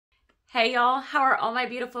Hey y'all, how are all my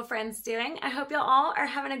beautiful friends doing? I hope y'all all are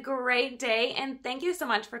having a great day, and thank you so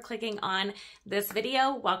much for clicking on this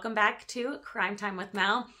video. Welcome back to Crime Time with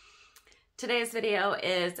Mal. Today's video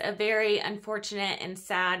is a very unfortunate and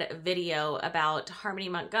sad video about Harmony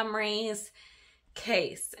Montgomery's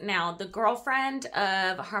case. Now, the girlfriend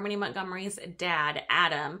of Harmony Montgomery's dad,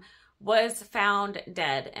 Adam, was found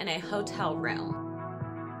dead in a hotel room.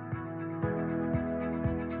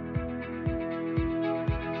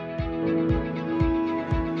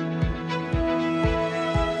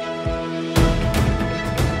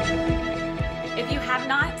 If you have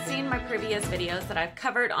not seen my previous videos that I've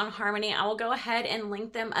covered on Harmony, I will go ahead and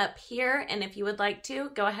link them up here. And if you would like to,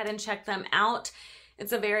 go ahead and check them out.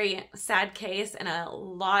 It's a very sad case and a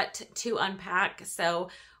lot to unpack. So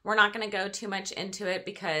we're not going to go too much into it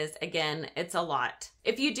because, again, it's a lot.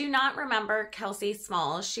 If you do not remember Kelsey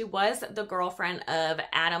Smalls, she was the girlfriend of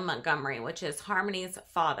Adam Montgomery, which is Harmony's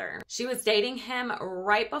father. She was dating him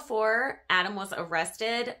right before Adam was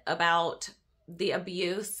arrested about the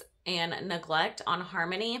abuse and neglect on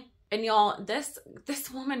Harmony. And y'all, this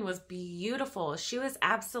woman was beautiful. She was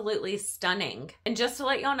absolutely stunning. And just to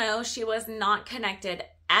let y'all know, she was not connected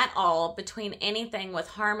at all between anything with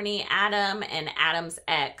Harmony, Adam, and Adam's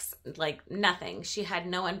ex. Like, nothing. She had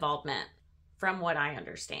no involvement, from what I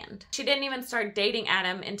understand. She didn't even start dating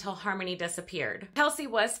Adam until Harmony disappeared. Kelsey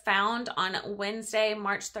was found on Wednesday,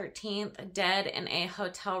 March 13th, dead in a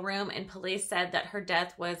hotel room, and police said that her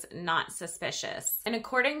death was not suspicious. And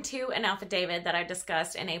according to an affidavit that I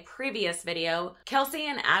discussed in a previous video, Kelsey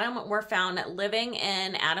and Adam were found living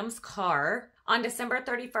in Adam's car on December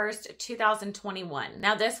 31st, 2021.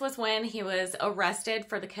 Now, this was when he was arrested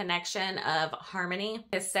for the connection of Harmony,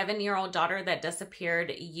 his 7-year-old daughter that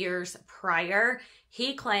disappeared years prior.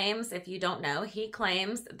 He claims, if you don't know, he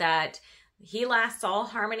claims that he last saw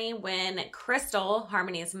Harmony when Crystal,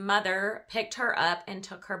 Harmony's mother, picked her up and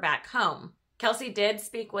took her back home. Kelsey did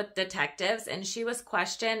speak with detectives, and she was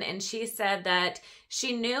questioned, and she said that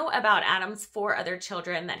she knew about Adam's 4 other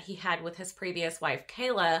children that he had with his previous wife,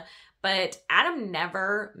 Kayla, but Adam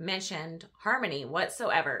never mentioned Harmony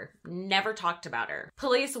whatsoever, never talked about her.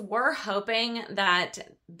 Police were hoping that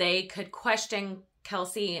they could question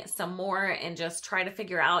Kelsey some more and just try to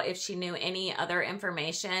figure out if she knew any other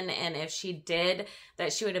information, and if she did,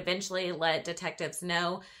 that she would eventually let detectives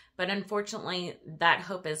know. But unfortunately, that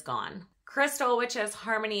hope is gone. Crystal, which is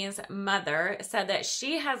Harmony's mother, said that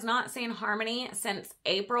she has not seen Harmony since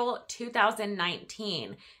April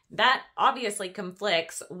 2019. That obviously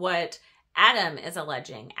conflicts what Adam is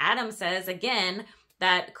alleging. Adam says, again,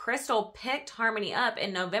 that Crystal picked Harmony up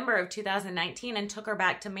in November of 2019 and took her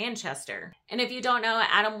back to Manchester. And if you don't know,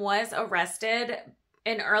 Adam was arrested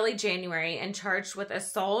in early January and charged with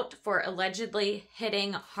assault for allegedly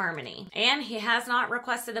hitting Harmony. And he has not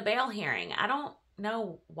requested a bail hearing. I don't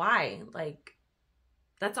know why. Like,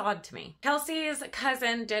 that's odd to me. Kelsey's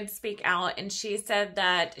cousin did speak out, and she said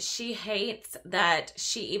that she hates that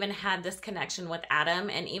she even had this connection with Adam,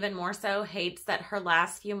 and even more so hates that her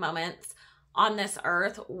last few moments on this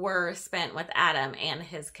earth were spent with Adam and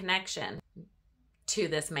his connection to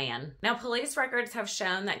this man. Now, police records have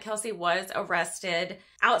shown that Kelsey was arrested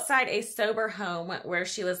outside a sober home where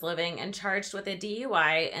she was living and charged with a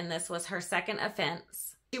DUI, and this was her second offense.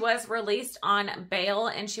 She was released on bail,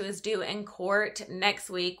 and she was due in court next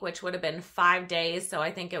week, which would have been 5 days. So I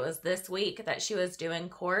think it was this week that she was due in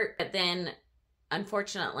court. But then,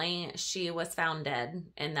 unfortunately, she was found dead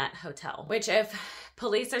in that hotel, which, if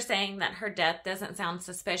police are saying that her death doesn't sound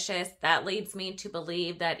suspicious, that leads me to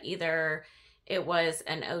believe that either it was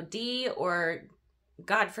an OD or,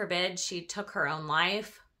 God forbid, she took her own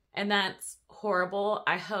life. And that's horrible.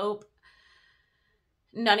 I hope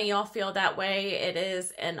none of y'all feel that way. It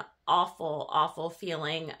is an awful, awful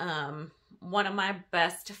feeling. One of my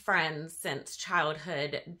best friends since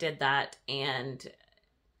childhood did that, and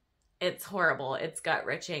it's horrible. It's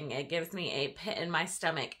gut-wrenching. It gives me a pit in my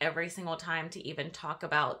stomach every single time to even talk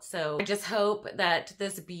about. So I just hope that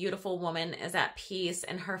this beautiful woman is at peace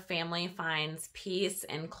and her family finds peace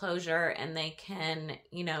and closure, and they can,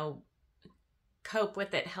 you know, cope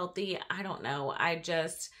with it healthy. I don't know.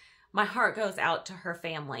 My heart goes out to her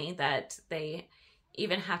family that they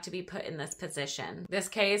even have to be put in this position. This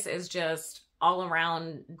case is just all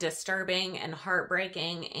around disturbing and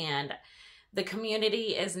heartbreaking, and the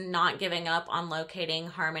community is not giving up on locating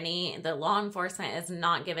Harmony. The law enforcement is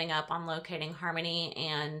not giving up on locating Harmony,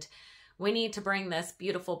 and We need to bring this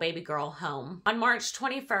beautiful baby girl home. On March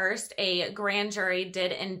 21st, a grand jury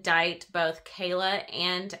did indict both Kayla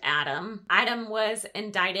and Adam. Adam was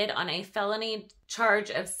indicted on a felony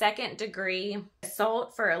charge of second-degree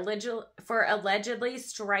assault for allegedly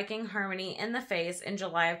striking Harmony in the face in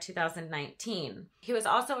July of 2019. He was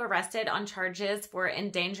also arrested on charges for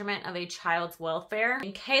endangerment of a child's welfare.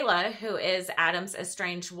 And Kayla, who is Adam's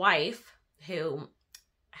estranged wife, who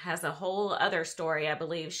has a whole other story. I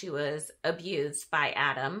believe she was abused by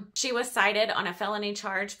Adam. She was cited on a felony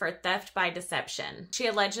charge for theft by deception. She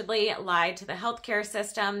allegedly lied to the healthcare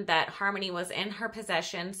system that Harmony was in her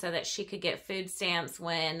possession so that she could get food stamps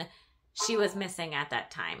when she was missing at that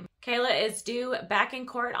time. Kayla is due back in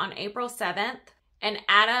court on April 7th, and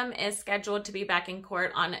Adam is scheduled to be back in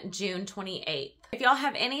court on June 28th. If y'all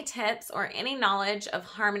have any tips or any knowledge of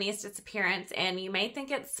Harmony's disappearance, and you may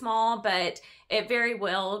think it's small, but it very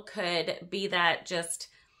well could be that just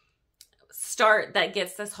start that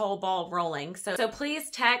gets this whole ball rolling. So please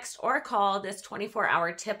text or call this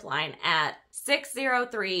 24-hour tip line at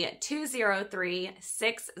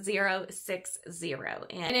 603-203-6060.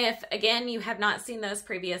 And if, again, you have not seen those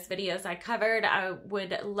previous videos I covered, I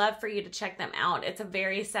would love for you to check them out. It's a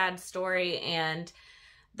very sad story, and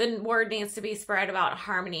the word needs to be spread about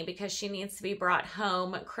Harmony because she needs to be brought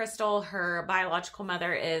home. Crystal, her biological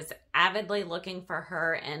mother, is avidly looking for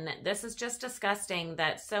her, and this is just disgusting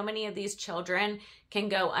that so many of these children can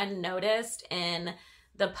go unnoticed in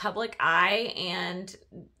the public eye and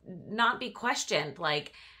not be questioned.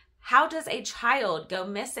 Like, how does a child go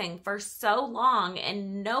missing for so long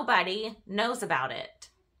and nobody knows about it?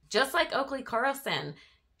 Just like Oakley Carlson,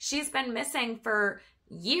 she's been missing for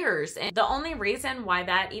years. And the only reason why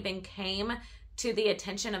that even came to the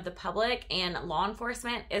attention of the public and law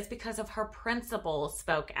enforcement is because of her principal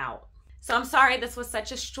spoke out. So I'm sorry this was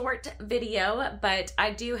such a short video, but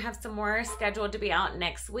I do have some more scheduled to be out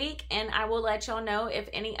next week, and I will let y'all know if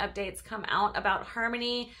any updates come out about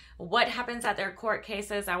Harmony, what happens at their court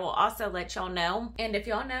cases. I will also let y'all know. And if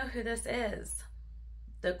y'all know who this is,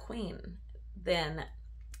 the queen, then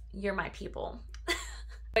you're my people.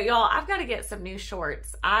 But y'all, I've got to get some new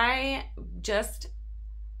shorts. I'm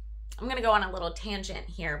going to go on a little tangent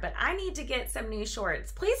here, but I need to get some new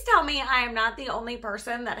shorts. Please tell me I am not the only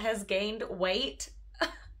person that has gained weight.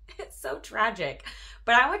 It's so tragic.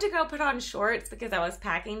 But I went to go put on shorts because I was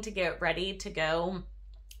packing to get ready to go.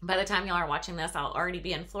 By the time y'all are watching this, I'll already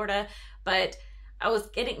be in Florida. But I was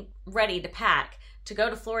getting ready to pack to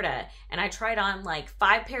go to Florida, and I tried on like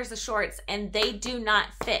 5 pairs of shorts, and they do not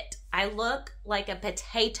fit. I look like a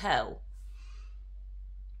potato.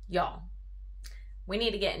 Y'all, we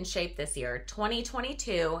need to get in shape this year.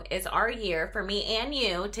 2022 is our year for me and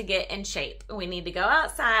you to get in shape. We need to go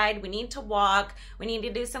outside. We need to walk. We need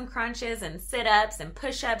to do some crunches and sit-ups and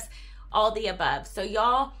push-ups, all the above. So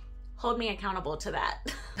y'all, hold me accountable to that.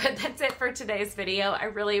 But that's it for today's video. I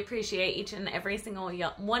really appreciate each and every single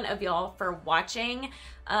one of y'all for watching.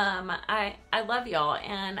 I love y'all,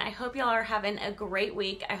 and I hope y'all are having a great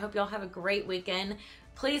week. I hope y'all have a great weekend.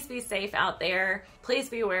 Please be safe out there. Please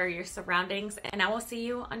be aware of your surroundings, and I will see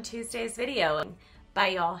you on Tuesday's video. Bye,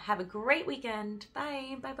 y'all. Have a great weekend.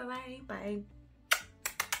 Bye. Bye, bye, bye, bye.